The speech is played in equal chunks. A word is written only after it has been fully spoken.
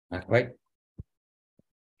Not quite.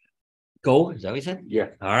 Go, is that what you said? Yeah.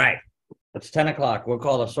 All right. It's 10 o'clock. We'll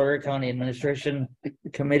call the Sawyer County Administration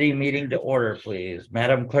Committee meeting to order, please.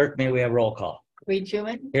 Madam Clerk, may we have roll call? Reed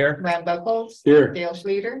Schuman. Here. Ron Buckles. Here. Dale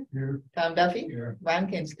Schluter. Here. Tom Duffy. Here. Ron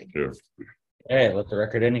Kinsley. Here. Hey, let the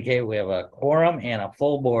record indicate we have a quorum and a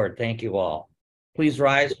full board. Thank you all. Please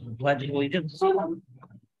rise for the pledge of allegiance.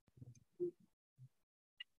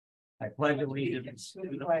 I pledge allegiance to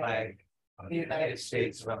the flag of the United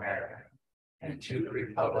States of America and to the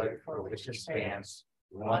republic for which it stands,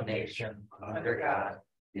 one nation, under God,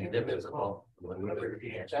 indivisible, with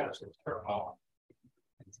liberty and justice for all.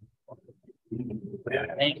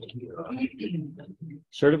 Thank you.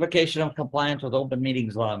 Certification of compliance with open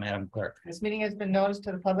meetings law, Madam Clerk. This meeting has been noticed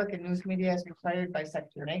to the public and news media as required by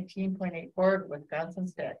section 19.84 Wisconsin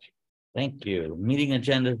statute. Thank you. Meeting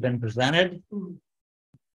agenda has been presented.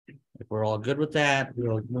 If we're all good with that,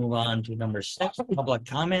 we'll move on to number 6, public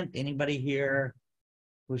comment. Anybody here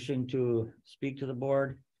wishing to speak to the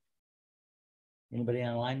board? Anybody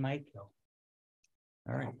online, Mike? All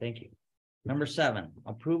right, thank you. Number 7,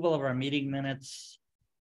 approval of our meeting minutes.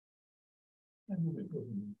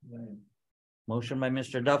 Motion by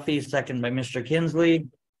Mr. Duffy, second by Mr. Kinsley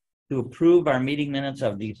to approve our meeting minutes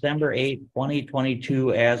of December 8,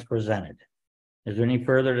 2022 as presented. Is there any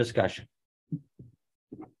further discussion?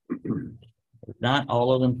 If not,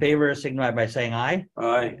 all those in favor signify by saying aye.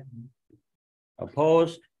 Aye.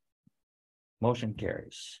 Opposed? Motion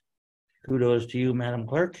carries. Kudos to you, Madam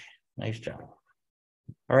Clerk. Nice job.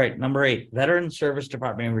 All right, number 8, Veteran Service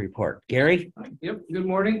Department report. Gary? Yep, good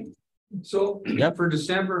morning. So Yep. for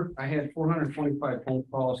December, I had 425 phone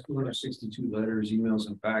calls, 262 letters, emails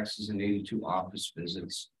and faxes, and 82 office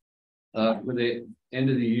visits. For the end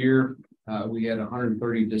of the year, we had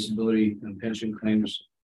 130 disability and pension claims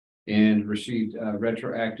and received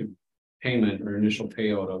retroactive payment or initial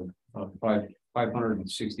payout of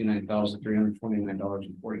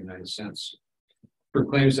 $569,329.49 for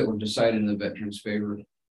claims that were decided in the veteran's favor.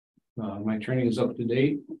 My training is up to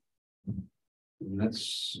date. And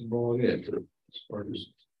that's about it. As far as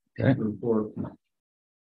Okay. the report.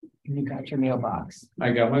 You got your mailbox.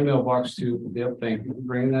 I got my mailbox too. Yep, thank you for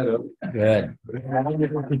bringing that up. Good.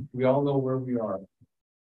 We all know where we are.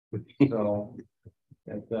 So.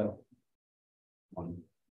 That's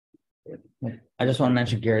I just want to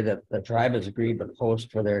mention, Gary, that the tribe has agreed to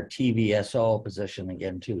post for their TVSO position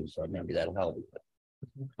again too, so maybe that'll help.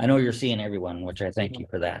 I know you're seeing everyone, which I thank you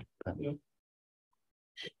for that.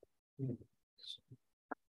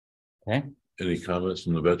 Okay. Any comments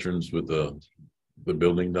from the veterans with the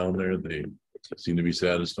building down there? They seem to be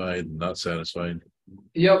satisfied, not satisfied.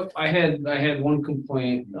 Yep, I had one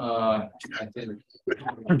complaint, I think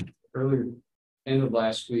earlier, end of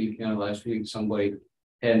last week, somebody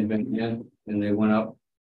hadn't been in and they went up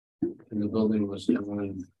and the building was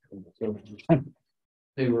doing.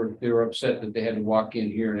 They were upset that they had to walk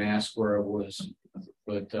in here and ask where I was,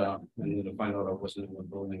 but and then to find out I wasn't in the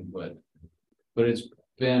building, but it's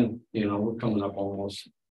been, we're coming up almost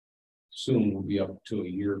soon, we'll be up to a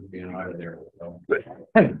year being out of there. So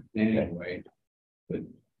anyway, but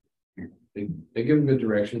they give him good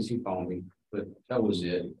directions. He found me, but that was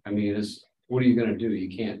it. I mean, what are you gonna do?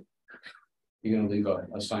 You're gonna leave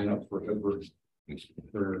a sign up for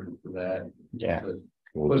that. Yeah.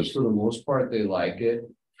 But for the most part, they like it.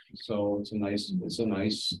 So it's a nice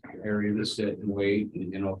area to sit and wait.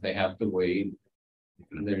 And, if they have to wait,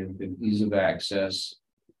 and there's the ease of access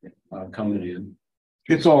coming in.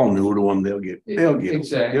 It's all new to them. They'll get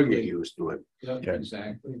Exactly. used to it. Yep, Good.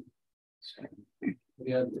 exactly.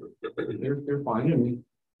 Yeah, they're finding me.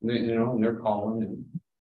 And they're calling, and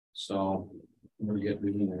so we're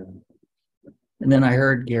getting there. And then I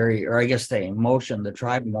heard Gary, or I guess the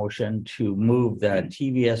tribe motion to move the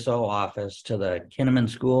TVSO office to the Kinnaman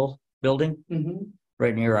School building,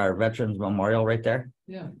 right near our Veterans Memorial right there.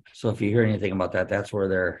 Yeah. So if you hear anything about that, that's where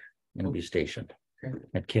they're going to be stationed, Okay.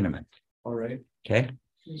 at Kinnaman. All right. Okay.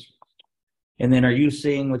 And then are you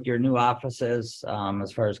seeing with your new offices,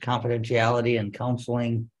 as far as confidentiality and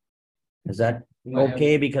counseling, is that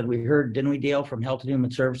okay? Because we heard, didn't we, Dale, from Health and Human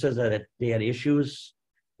Services that they had issues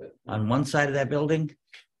on one side of that building?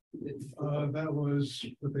 That was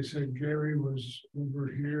what they said. Gary was over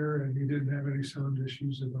here and he didn't have any sound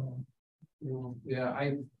issues at all. Yeah,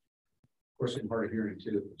 of course, I'm hard of hearing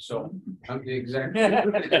too. So I'm the exact.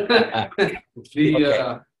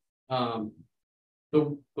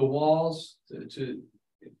 The walls the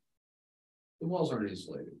walls aren't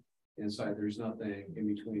insulated inside. There's nothing in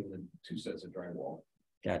between the two sets of drywall.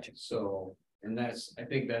 Gotcha. So, and I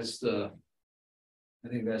think that's the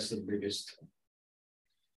biggest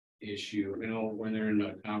issue, when they're in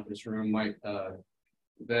the conference room,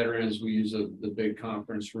 veterans, we use the big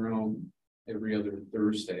conference room every other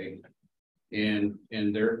Thursday. And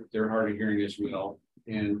they're hard of hearing as well.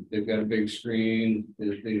 And they've got a big screen,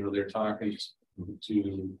 they're talking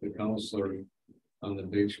to the counselor on the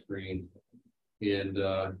big screen. And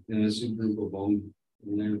it's a group of them,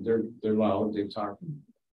 and they're loud, they talk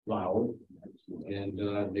loud,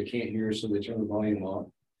 and they can't hear, so they turn the volume up.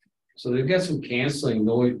 So they've got some canceling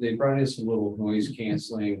noise. They brought in some little noise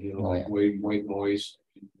canceling, white noise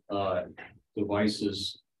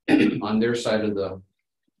devices on their side of the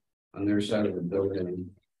building,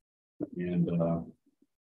 and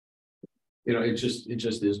it just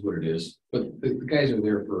is what it is. But the guys are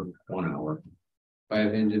there for 1 hour. If I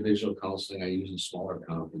have individual counseling, I use a smaller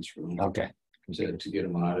conference room. Okay. To get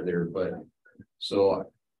them out of there, but so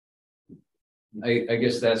I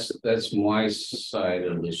guess that's my side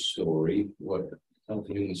of the story. What Health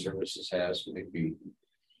and Human Services has might be,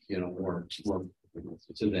 more to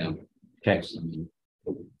them. Okay.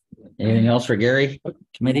 Anything else for Gary?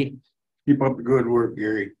 Committee? Keep up the good work,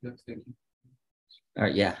 Gary. All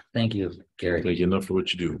right, yeah, thank you, Gary. Thank you enough for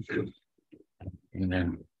what you do.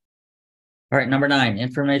 Amen. All right, number 9,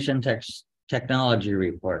 information technology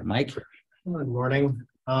report. Mike? Good morning.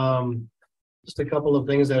 Just a couple of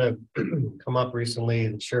things that have come up recently.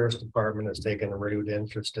 The Sheriff's Department has taken a renewed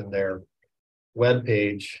interest in their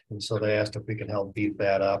webpage, and so they asked if we can help beef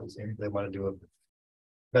that up. They want to do a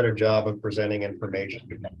better job of presenting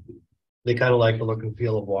information. They kind of like the look and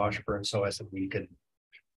feel of Washburn, so I said I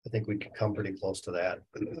think we can come pretty close to that.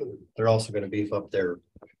 They're also going to beef up their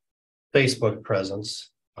Facebook presence,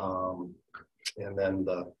 and then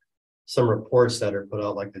some reports that are put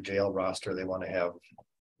out, like the jail roster, they want to have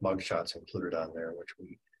mugshots included on there, which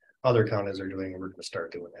other counties are doing, and we're going to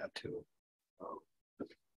start doing that too.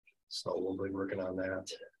 So we'll be working on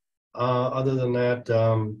that. Other than that,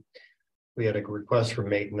 we had a request for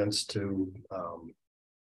maintenance to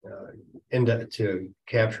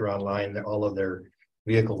capture online all of their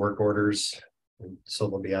vehicle work orders, and so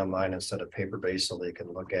they'll be online instead of paper-based, so they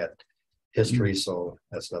can look at history. So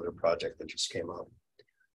that's another project that just came up.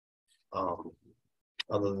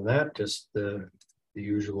 Other than that, just the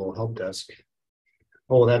usual help desk.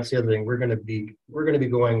 Oh, that's the other thing. We're going to be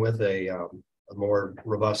going with a more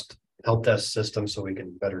robust help desk system, so we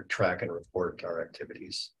can better track and report our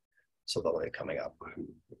activities. So they'll be coming up.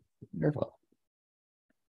 Wonderful.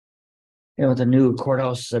 With the new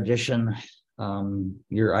courthouse addition,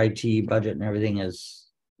 your IT budget and everything is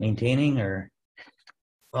maintaining, or?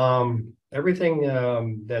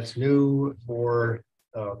 Everything that's new for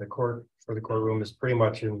the courtroom is pretty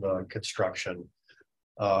much in the construction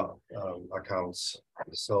accounts,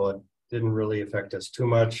 so it didn't really affect us too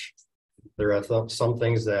much. There are some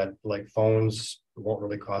things that, like phones, won't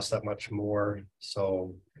really cost that much more,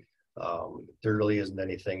 so there really isn't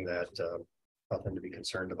anything that nothing to be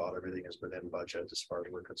concerned about. Everything is within budget as far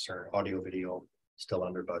as we're concerned. Audio, video, still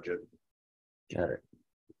under budget. Got it.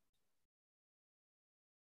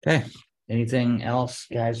 Okay, anything else,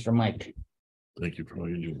 guys, for Mike? Thank you for all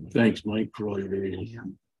you do. Thanks, Mike, for all your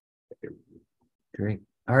doing. Great.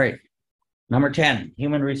 All right. Number 10,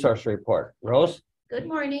 human resource report. Rose? Good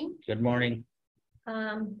morning. Good morning.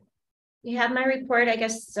 You have my report. I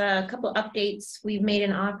guess a couple updates. We've made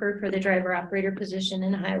an offer for the driver operator position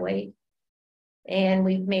in highway. And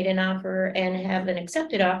we've made an offer and have an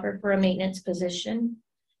accepted offer for a maintenance position.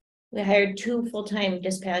 We hired 2 full-time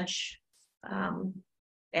dispatch. And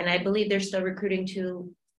I believe they're still recruiting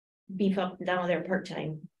to beef up now their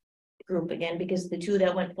part-time group again, because the 2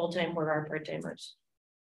 that went full-time were our part-timers.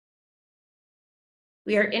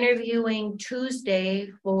 We are interviewing Tuesday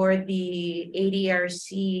for the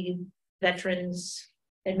ADRC Veterans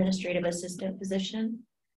Administrative Assistant position.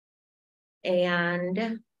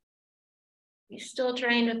 And we're still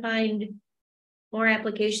trying to find more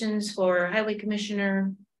applications for highway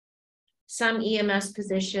commissioner, some EMS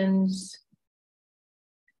positions.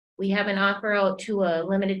 We have an offer out to a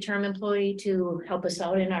limited term employee to help us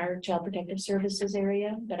out in our child protective services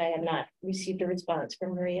area, but I have not received a response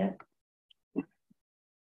from her yet.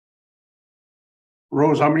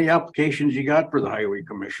 Rose, how many applications you got for the highway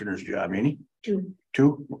commissioner's job? Any? 2.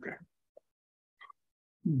 2? Okay.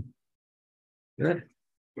 Good.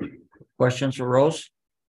 Questions for Rose?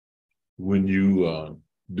 When you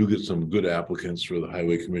do get some good applicants for the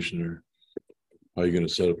highway commissioner, how are you going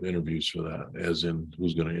to set up interviews for that? As in,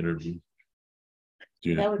 who's going to interview? Do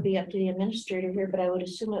you know? That would be up to the administrator here, but I would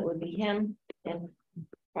assume it would be him and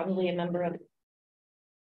probably a member of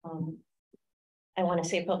I want to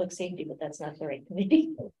say public safety, but that's not the right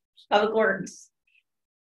committee. Public Works.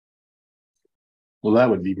 Well, that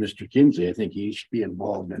would be Mr. Kinsey. I think he should be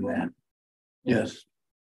involved in that. Yes.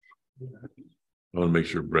 I want to make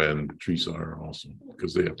sure Brad and Teresa are also,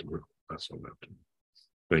 because they have to work. That's all that.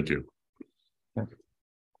 Thank you.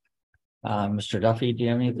 Mr. Duffy, do you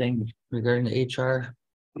have anything regarding the HR?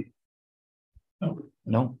 No.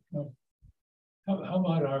 No? How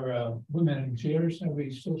about our women in chairs? Are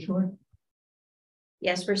we still short?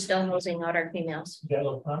 Yes, we're still housing out our females. Is that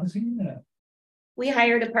look promising? We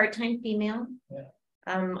hired a part-time female.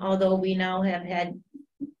 Yeah. Although we now have had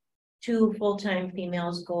 2 full-time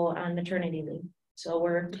females go on maternity leave, so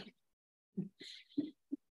we're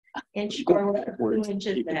inch forward, 2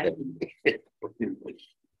 inches back.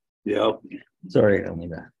 Yeah. Sorry, I don't mean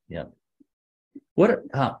that. Yeah. What,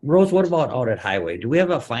 Rose, what about out at Highway? Do we have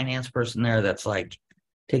a finance person there that's like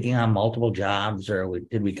taking on multiple jobs, or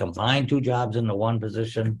did we combine 2 jobs into one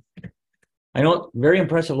position? I know, very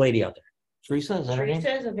impressive lady out there. Teresa, is that her name?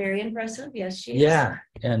 Teresa is a very impressive, yes, she is. Yeah,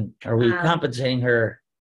 and are we Um, compensating her?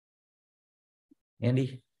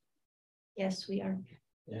 Andy? Yes, we are.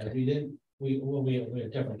 Yeah, we are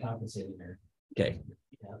definitely compensating her. Okay,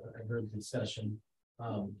 Yeah, I heard the discussion.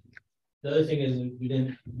 The other thing is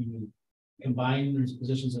we combined these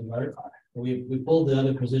positions in Lark. We pulled the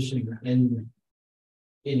other position in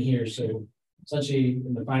here. So essentially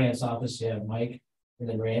in the finance office, you have Mike and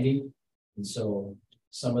then Randy. And so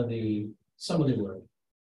some of the work,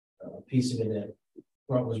 piece of it that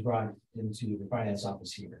was brought into the finance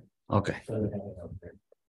office here. okay, So they have it out there.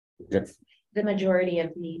 good. The majority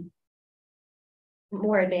of the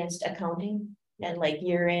more advanced accounting and like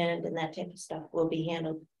year end and that type of stuff will be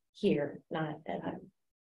handled here, not at home.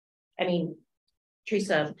 I mean,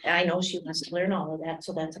 Teresa, I know she wants to learn all of that,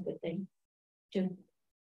 so that's a good thing. Too.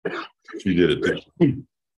 She did it.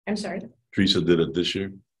 I'm sorry, Teresa did it this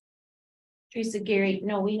year. Teresa, Gary,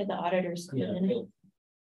 no, we had the auditors come Yeah. in.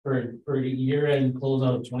 For year end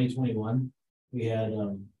closeout of 2021, we had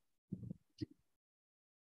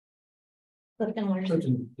Clifton Larson.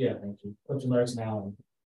 Clifton, yeah, thank you. Clifton Larson Allen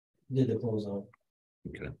did the closeout.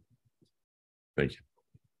 Okay. Thank you. Do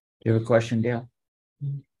you have a question, Dale?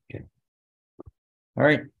 Okay. All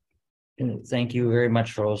right. And thank you very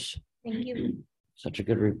much, Rose. Thank you. Such a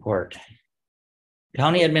good report.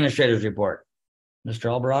 County Administrator's Report.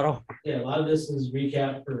 Mr. Alvarado? Yeah, a lot of this is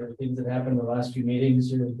recap for things that happened in the last few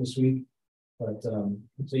meetings here this week. But so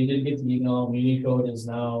you did get the email, Muni Code is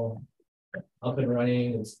now up and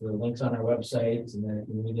running. It's the links on our website, and then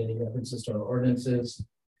if you need any references to our ordinances,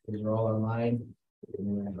 these are all online.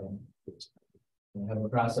 And, we have a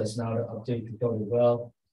process now to update the code as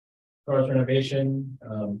well. Forest renovation,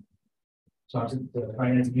 talked at the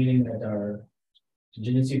finance meeting that our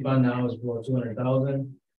contingency fund now is below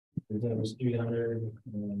 200,000. It was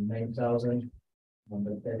 309,000.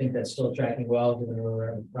 But I think that's still tracking well, given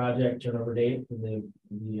our project turnover date for the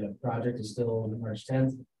project is still March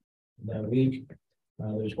 10th. That week,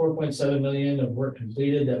 there's 4.7 million of work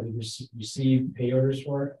completed that we received pay orders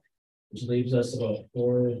for, which leaves us about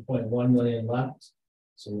 4.1 million left.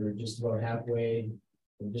 So we're just about halfway,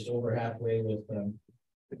 just over halfway with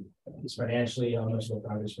financially how much of the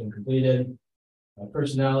project's been completed.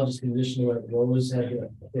 Personnel, just in addition to what Rose had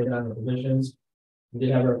put on the positions, we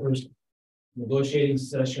did have our first negotiating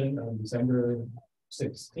session on December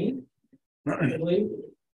 16th, I believe.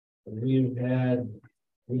 We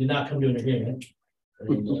did not come to an agreement.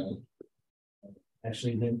 And,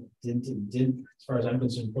 actually didn't, as far as I'm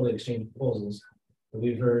concerned, fully exchange proposals. But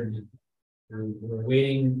we've heard we're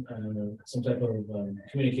waiting some type of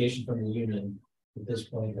communication from the union at this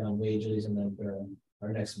point on wages, and then for our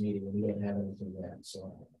next meeting, we don't have anything yet.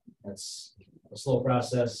 So that's a slow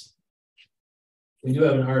process. We do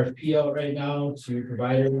have an RFP out right now to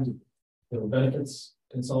providers, the benefits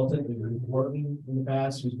consultant. We've been working in the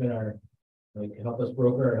past, who's been our help us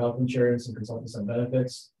broker our health insurance and consult us on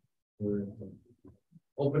benefits. We're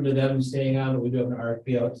open to them staying on, but we do have an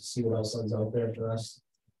RFP out to see what else is out there for us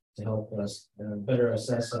to help us better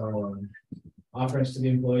assess our offerings to the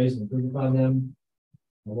employees and improve upon them.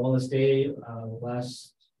 The Wellness Day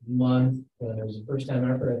last month, it was a first time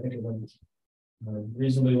effort. I think it went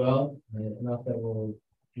reasonably well, enough that we'll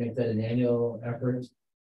make that an annual effort.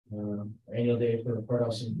 Annual day for the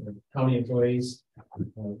courthouse and county employees.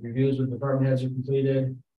 Reviews with department heads are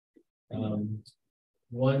completed.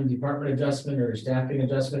 One department adjustment or staffing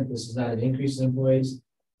adjustment. This is not an increase in employees,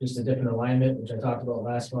 just a different alignment, which I talked about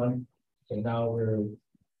last month. And now we're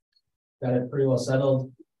got it pretty well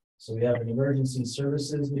settled. So we have an emergency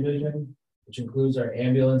services division, which includes our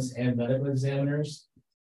ambulance and medical examiners.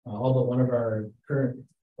 All but one of our current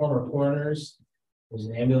former coroners was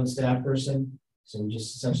an ambulance staff person. So we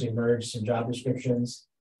just essentially merged some job descriptions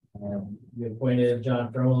We appointed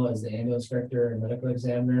John Fromel as the ambulance director and medical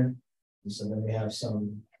examiner. And so then we have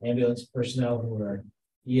some ambulance personnel who are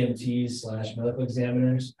EMTs/medical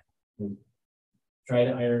examiners. We try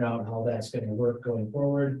to iron out how that's going to work going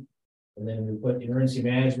forward. And then we put emergency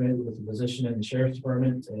management with the position in the sheriff's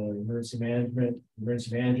department, emergency management,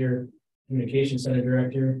 emergency manager, communication center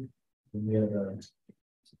director. And we have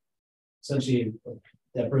essentially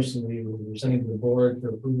that person we were sending to the board for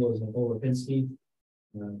approval is Nicole Lipinski,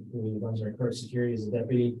 who runs our court security as a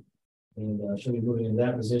deputy, and she'll be moving into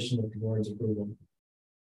that position with the board's approval.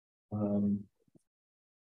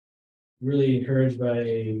 Really encouraged by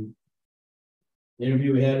the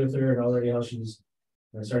interview we had with her and already how she's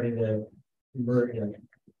starting to emerge.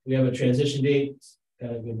 We have a transition date,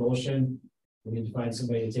 kind of in motion. We need to find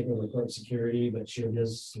somebody to take over court security, but she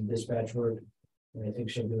does some dispatch work. And I think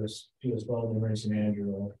she'll do us well in the emergency manager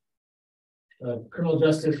role. Criminal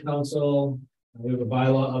Justice Council, we have a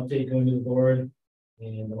bylaw update going to the board.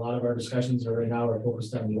 And a lot of our discussions right now are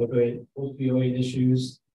focused on the opioid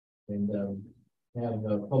issues. And have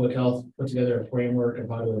public health put together a framework of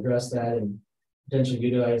how to address that and potentially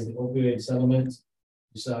utilize the opioid settlement.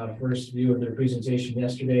 We saw a first view of their presentation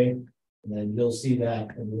yesterday, and then you'll see that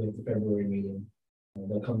at the February meeting.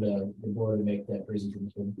 They'll come to the board to make that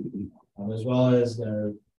presentation, as well as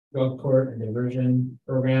the drug court and diversion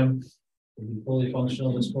program will be fully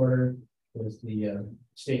functional this quarter with the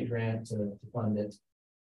state grant to fund it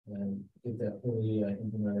and get that fully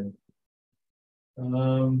implemented.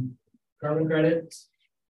 Carbon credit,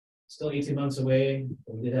 still 18 months away.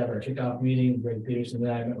 We did have our kickoff meeting. Greg Peterson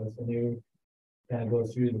and I met with the new, kind of go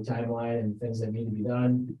through the timeline and things that need to be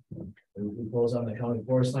done. We closed on the county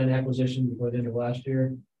forest land acquisition before the end of last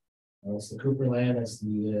year. It's the Cooper land. That's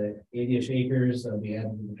the 80-ish acres that will be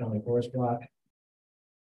added to the county forest block.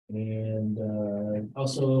 And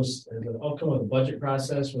also the outcome of the budget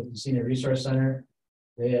process with the Senior Resource Center.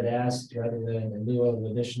 They had asked, rather than in lieu of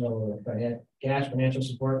additional cash financial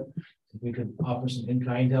support, if we could offer some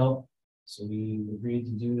in-kind help. So we agreed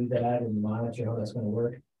to do that and monitor how that's going to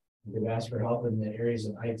work. They've asked for help in the areas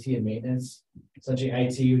of IT and maintenance. Essentially,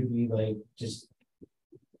 IT would be like just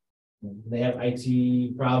when they have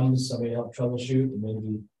IT problems, somebody help troubleshoot and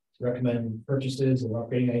maybe recommend purchases or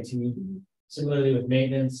upgrading IT. Similarly with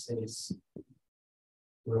maintenance,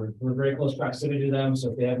 we're very close proximity to them.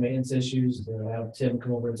 So if they have maintenance issues, they'll have Tim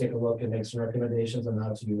come over and take a look and make some recommendations on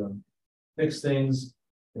how to fix things.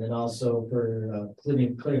 And then also for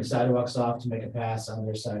clearing sidewalks off to make a pass on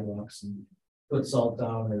their sidewalks and put salt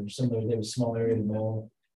down or similar. They have a small area to mow.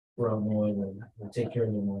 We're out mowing and we'll take care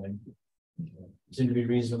of the mowing. Seem to be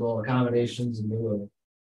reasonable accommodations in lieu of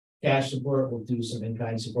cash support. We'll do some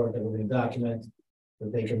in-kind support that we're going to document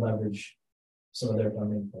that they can leverage some of their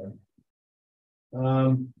funding for.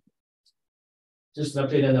 Just an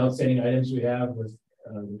update on the outstanding items we have with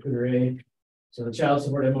Recruiter A. So the child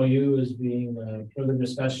support MOU is being further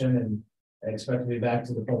discussion, and I expect to be back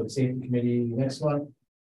to the Public Safety Committee next month.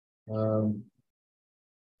 The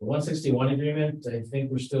 161 agreement, I think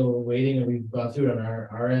we're still waiting, and we've gone through it on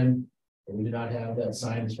our end, but we do not have that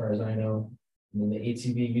signed as far as I know. And then the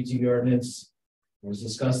ATV UTV ordinance was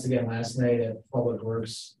discussed again last night at Public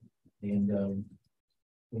Works, and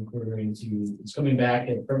it's coming back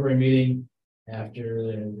at February meeting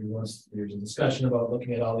after there's a discussion about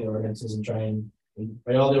looking at all the ordinances and trying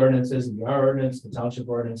by all the ordinances, the R ordinance, the township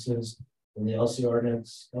ordinances, and the LC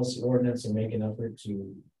ordinance, and make an effort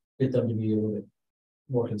to get them to be a little bit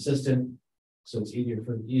more consistent, so it's easier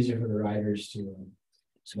for the riders to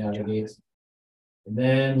navigate. And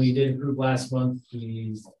then we did approve last month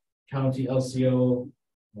the county LCO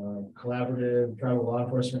collaborative tribal law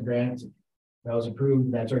enforcement grant. That was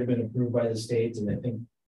approved. That's already been approved by the state, and I think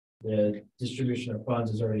the distribution of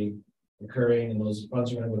funds is already occurring, and those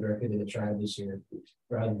funds are going to go directly to the tribe this year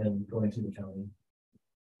rather than going through the county.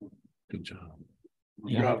 Good job.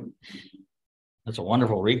 Yeah. That's a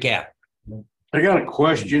wonderful recap. I got a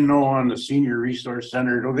question though on the Senior Resource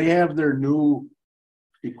Center. Do they have their new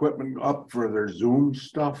equipment up for their Zoom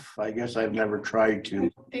stuff? I guess I've never tried to. I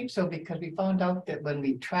don't think so, because we found out that when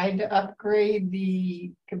we tried to upgrade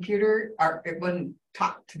the computer, it wouldn't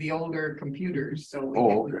talk to the older computers, so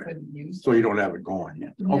we couldn't use. So you don't have it going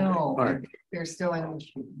yet? No, Okay. All right. they're still in.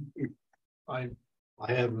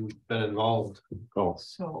 I haven't been involved. Oh,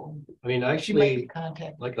 So I mean, she might be actually,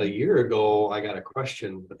 contacted. like a year ago, I got a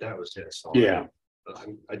question, but that was it. So yeah.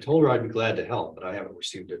 I told her I'd be glad to help, but I haven't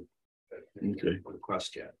received a Okay.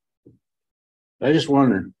 request yet. I just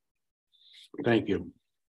wondered. Thank you.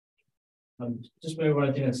 Just maybe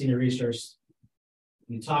one thing on Senior Resource.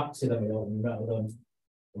 We talked to them, we met with them.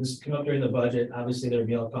 This came up during the budget. Obviously, their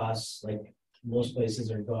meal costs, like most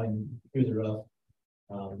places are going through the roof.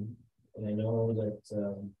 And I know that,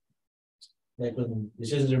 like when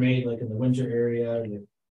decisions are made, like in the winter area,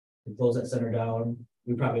 to close that center down,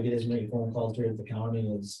 we probably get as many phone calls here at the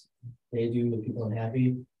county as they do with people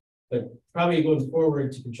unhappy. But probably going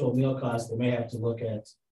forward to control meal costs, they may have to look at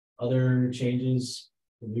other changes.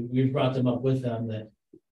 We've brought them up with them that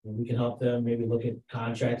we can help them maybe look at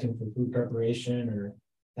contracting for food preparation or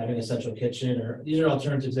having a central kitchen, or these are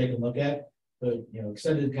alternatives they can look at. But, you know,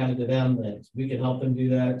 extended kind of to them that we can help them do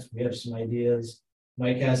that. We have some ideas.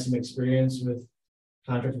 Mike has some experience with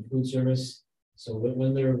contracted food service. So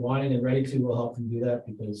when they're wanting and ready to, we'll help them do that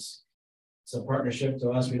because it's a partnership to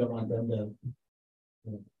us. We don't want them to,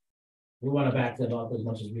 you know, we want to back them up as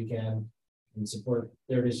much as we can and support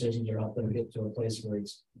their decisions or help them get to a place where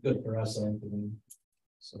it's good for us and for them.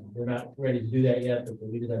 So we're not ready to do that yet, but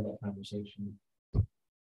we did have that conversation.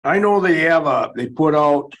 I know they put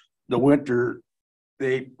out the winter,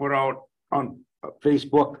 they put out on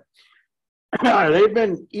Facebook. They've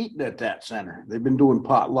been eating at that center. They've been doing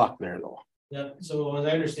potluck there though. Yep, so as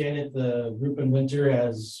I understand it, the group in winter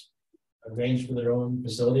has arranged for their own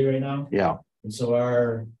facility right now. Yeah. And so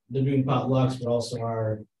they're doing potlucks, but also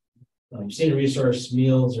our senior resource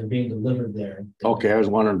meals are being delivered there. Okay, I was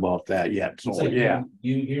wondering about that yet. It's So, like, yeah.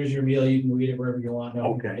 here's your meal, you can eat it wherever you want.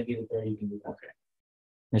 No, Okay. you can get it there, you can do that. Okay.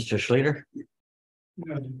 Mr. Schleter?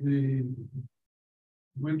 Yeah, the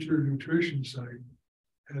winter nutrition site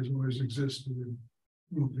has always existed and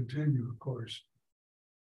will continue, of course.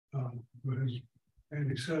 But as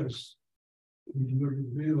Andy says, we deliver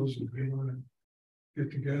meals and they want to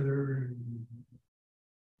get together and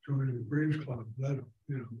join the Braves Club, let them,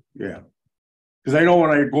 you know. Yeah. Cause I know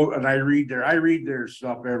when I go and I read their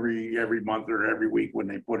stuff every month or every week when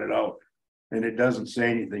they put it out. And it doesn't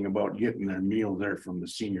say anything about getting their meal there from the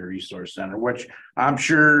Senior Resource Center, which I'm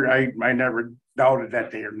sure I never doubted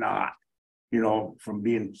that they are not. You know, from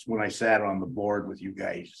being, when I sat on the board with you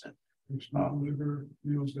guys. We still deliver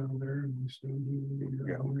meals down there and we still do.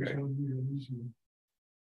 Yeah, okay. Meals and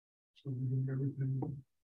so we do everything.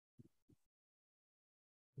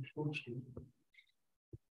 We're supposed to.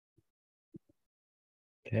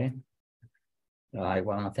 Okay. I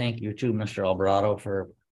want to thank you too, Mr. Alvarado, for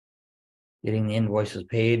getting the invoices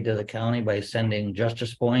paid to the county by sending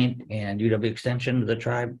Justice Point and UW Extension to the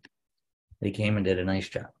tribe. They came and did a nice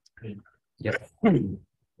job. Yep.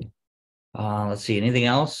 Let's see, anything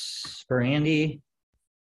else for Andy?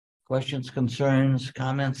 Questions, concerns,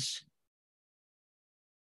 comments?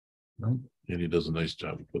 No? And he does a nice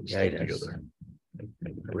job of putting Yeah, he stuff does. together.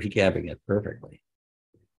 Recapping it perfectly.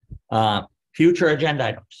 Future agenda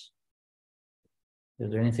items. Is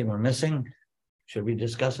there anything we're missing? Should we be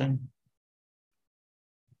discussing?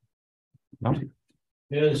 No?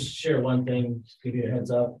 Maybe I'll just share one thing, just give you a heads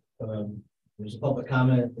up. There's a public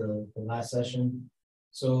comment at the last session.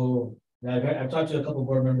 So I've talked to a couple of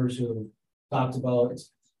board members who have talked about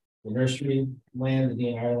the nursery land, the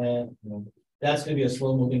DNR land. You know, that's going to be a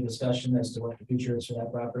slow moving discussion as to what the future is for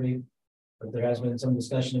that property. But there has been some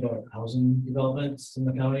discussion about housing developments in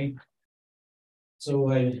the county. So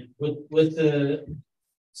with the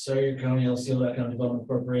Sawyer County Osceola County Development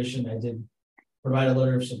Corporation, I did provide a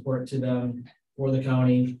letter of support to them for the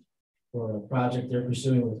county for a project they're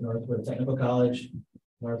pursuing with Northwood Technical College.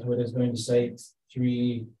 Northwood is going to site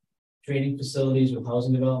 3 training facilities with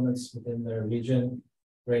housing developments within their region.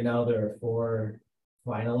 Right now, there are 4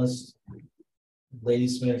 finalists: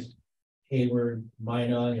 Ladysmith, Hayward,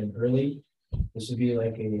 Minot, and Early. This would be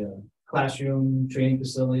like a classroom training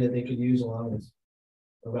facility that they could use along with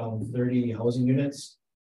around 30 housing units.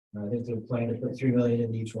 I think they're planning to put $3 million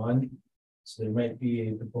in each one. So there might be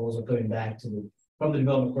a proposal coming back from the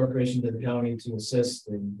Development Corporation to the county to assist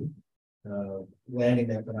in landing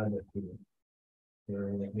that project.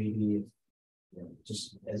 Or like maybe, you know,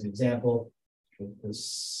 just as an example, if the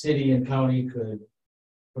city and county could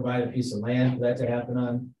provide a piece of land for that to happen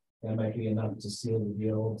on, that might be enough to seal the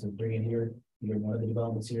deal to bring in here, either one of the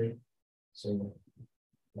developments here. So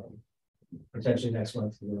potentially next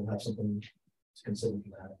month we'll have something to consider for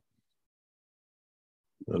that.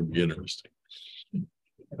 That'd be interesting.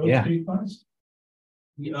 Yeah.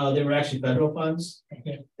 They were actually federal funds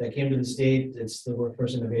that came to the state. It's the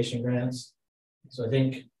Workforce Innovation Grants. So I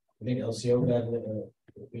think LCO got an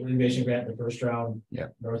innovation grant in the first round. Yeah.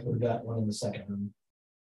 Northwood got one in the second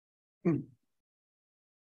round.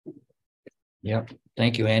 Yep.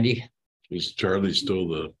 Thank you, Andy. Is Charlie still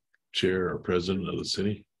the chair or president of the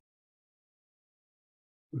city?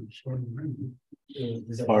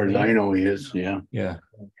 As far as I know, he is, yeah. Yeah.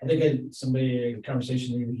 I think somebody a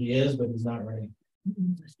conversation he is, but he's not running.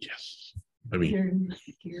 Yes. I mean,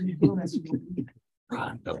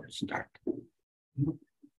 Ron, don't start.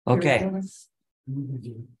 Okay,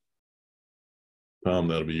 Tom,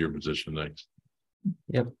 that'll be your position next.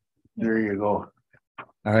 There you go.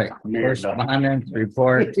 all right, Mayor done. correspondence,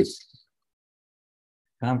 report.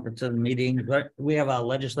 Conference of the meeting, but we have a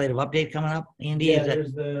legislative update coming up, Andy, Yeah,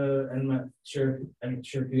 is that, there's I'm not sure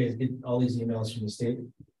if you guys get all these emails from the state,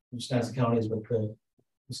 Wisconsin counties, but the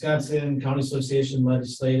Wisconsin County Association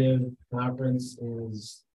Legislative Conference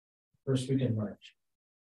is first week in March.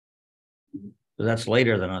 that's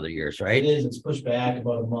later than other years, It right? is, it's pushed back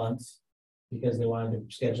about a month because they wanted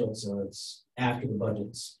to schedule it, so it's after the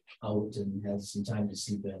budget's out and has some time to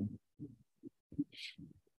seep in.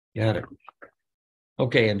 Got it.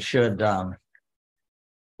 Okay, and should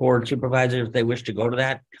board supervisors, if they wish to go to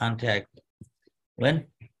that, contact Lynn?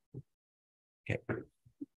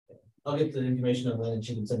 I'll get the information on that and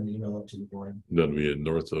she can send an email up to the board. That'll be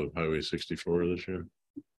north of Highway 64 this year.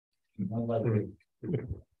 Unlikely.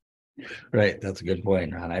 Right, that's a good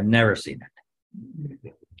point, Ron. I've never seen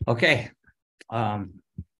it. Okay.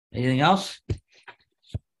 Anything else?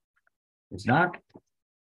 If not,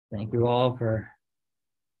 thank you all for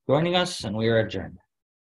joining us, and we are adjourned.